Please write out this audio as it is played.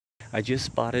I just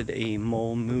spotted a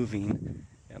mole moving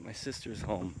at my sister's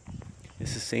home.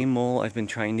 It's the same mole I've been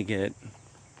trying to get,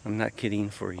 I'm not kidding,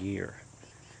 for a year.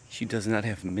 She does not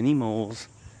have many moles,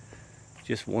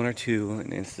 just one or two,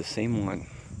 and it's the same one.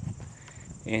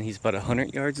 And he's about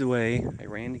 100 yards away. I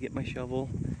ran to get my shovel,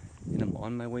 and I'm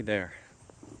on my way there.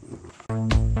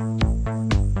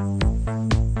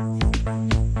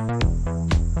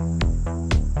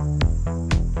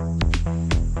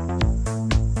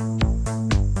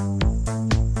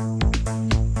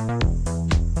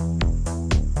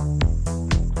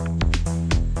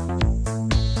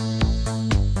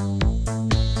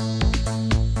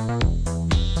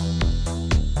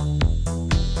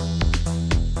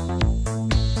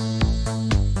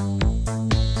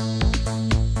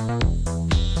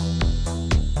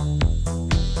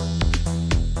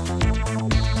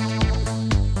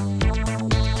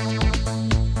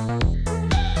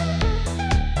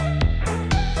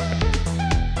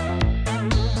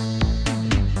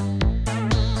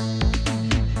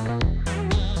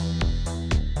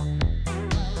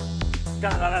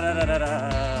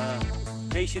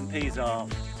 Patient pays off.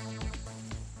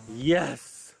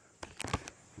 Yes!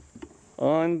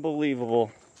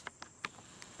 Unbelievable.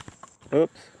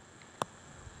 Oops.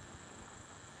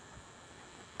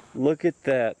 Look at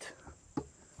that.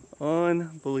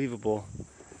 Unbelievable.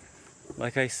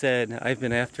 Like I said, I've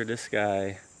been after this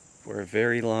guy for a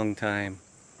very long time.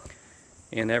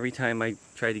 And every time I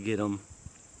try to get him,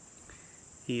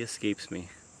 he escapes me.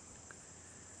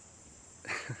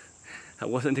 I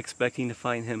wasn't expecting to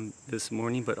find him this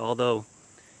morning, but although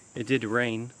it did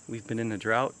rain, we've been in a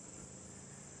drought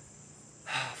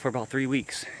for about 3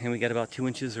 weeks, and we got about 2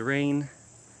 inches of rain.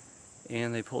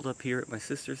 And I pulled up here at my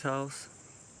sister's house,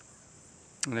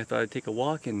 and I thought I'd take a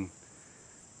walk, and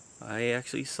I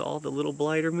actually saw the little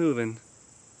blighter moving.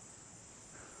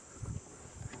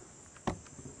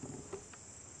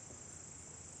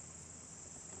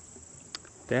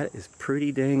 That is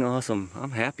pretty dang awesome.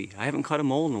 I'm happy. I haven't caught a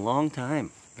mole in a long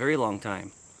time. Very long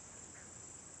time.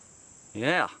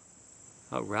 Yeah.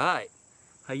 Alright.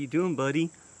 How you doing, buddy?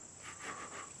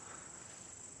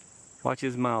 Watch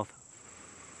his mouth.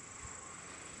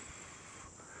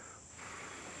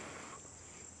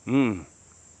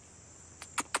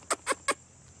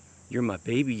 You're my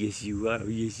baby. Yes, you are.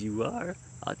 Yes, you are.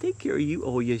 I'll take care of you.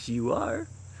 Oh, yes, you are.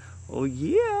 Oh,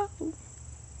 yeah.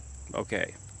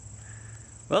 Okay.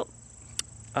 Well,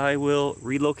 I will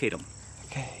relocate him.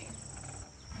 Okay.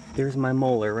 There's my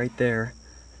molar right there.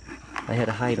 I had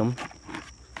to hide him.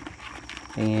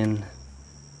 And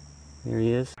there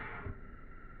he is.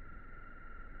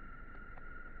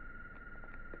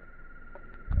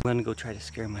 I'm gonna go try to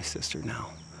scare my sister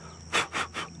now.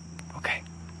 Okay.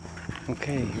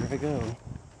 Okay, here I go.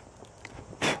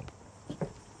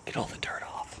 Get all the dirt off.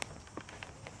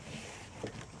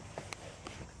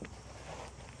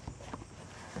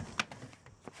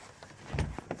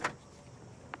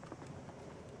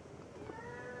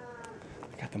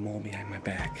 The mole behind my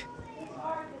back. It's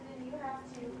hard because then you have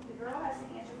to, the girl has to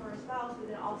answer for her spouse, who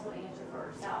then also answer for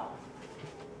herself.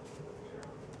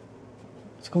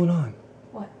 What's going on?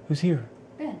 What? Who's here?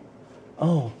 Ben.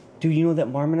 Oh, dude, you know that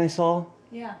marmot I saw?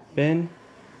 Yeah. Ben?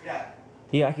 Yeah.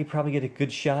 Yeah, I could probably get a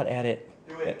good shot at it.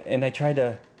 Do it. And I tried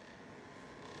to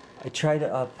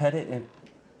pet it and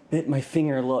bit my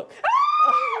finger, look.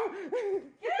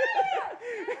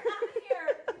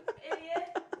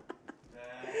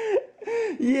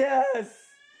 Yes!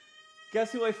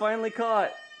 Guess who I finally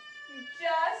caught? You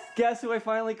just... Guess who I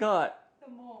finally caught?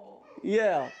 The mole.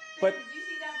 Yeah, but Did you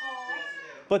see that mole?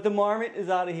 but the marmot is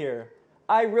out of here.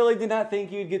 I really did not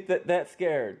think you'd get that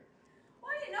scared.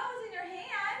 Well, I didn't know it was in your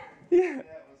hand. Yeah.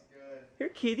 That was good. Here,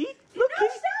 kitty. Look, No,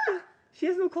 kitty. stop. She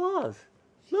has no claws.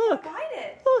 She's Look. gonna bite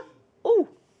it. Look. Oh.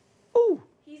 Oh.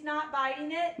 He's not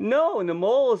biting it? No, and the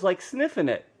mole is like sniffing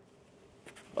it.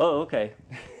 Oh, okay.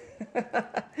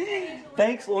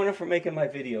 Thanks, Lorna, for making my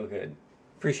video good.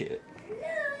 Appreciate it.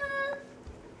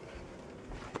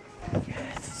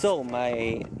 So,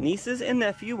 my nieces and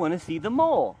nephew want to see the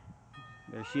mole.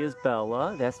 There she is,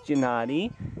 Bella. That's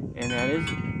Gennady. And that is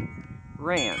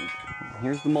Rand.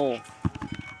 Here's the mole.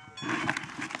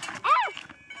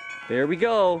 There we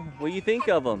go. What do you think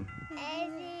of him?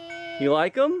 You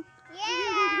like him?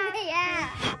 Yeah.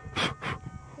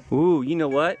 Ooh, you know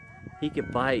what? He can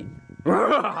bite.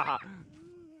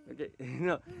 Okay,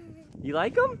 no. You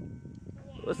like him?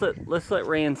 Let's let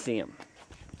Rand see him.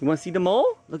 You want to see the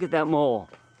mole? Look at that mole.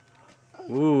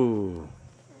 Ooh.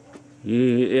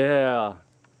 Yeah.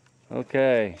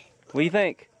 Okay. What do you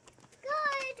think?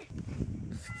 Good.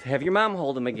 Have your mom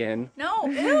hold him again. No,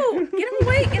 ew! Get him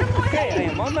away, get him away! Okay,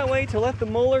 I am on my way to let the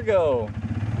molar go.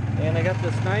 And I got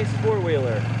this nice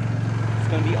four-wheeler. It's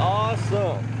gonna be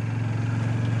awesome.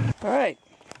 All right,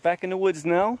 back in the woods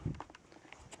now.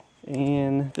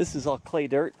 And this is all clay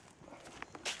dirt.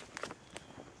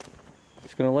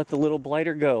 Just gonna let the little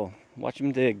blighter go. Watch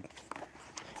him dig.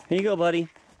 Here you go, buddy.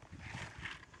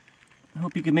 I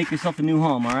hope you can make yourself a new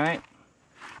home, all right?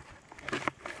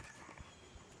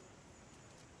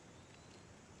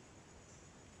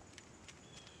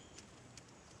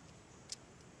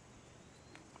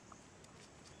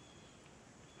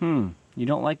 You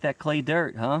don't like that clay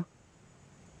dirt, huh?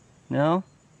 No?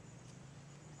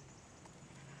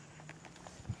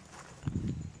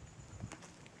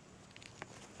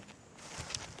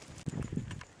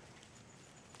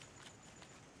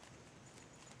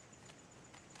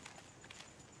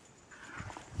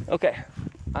 Okay,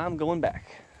 I'm going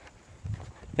back.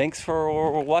 Thanks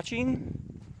for watching,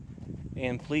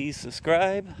 and please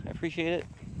subscribe. I appreciate it.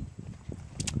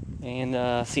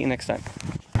 And see you next time.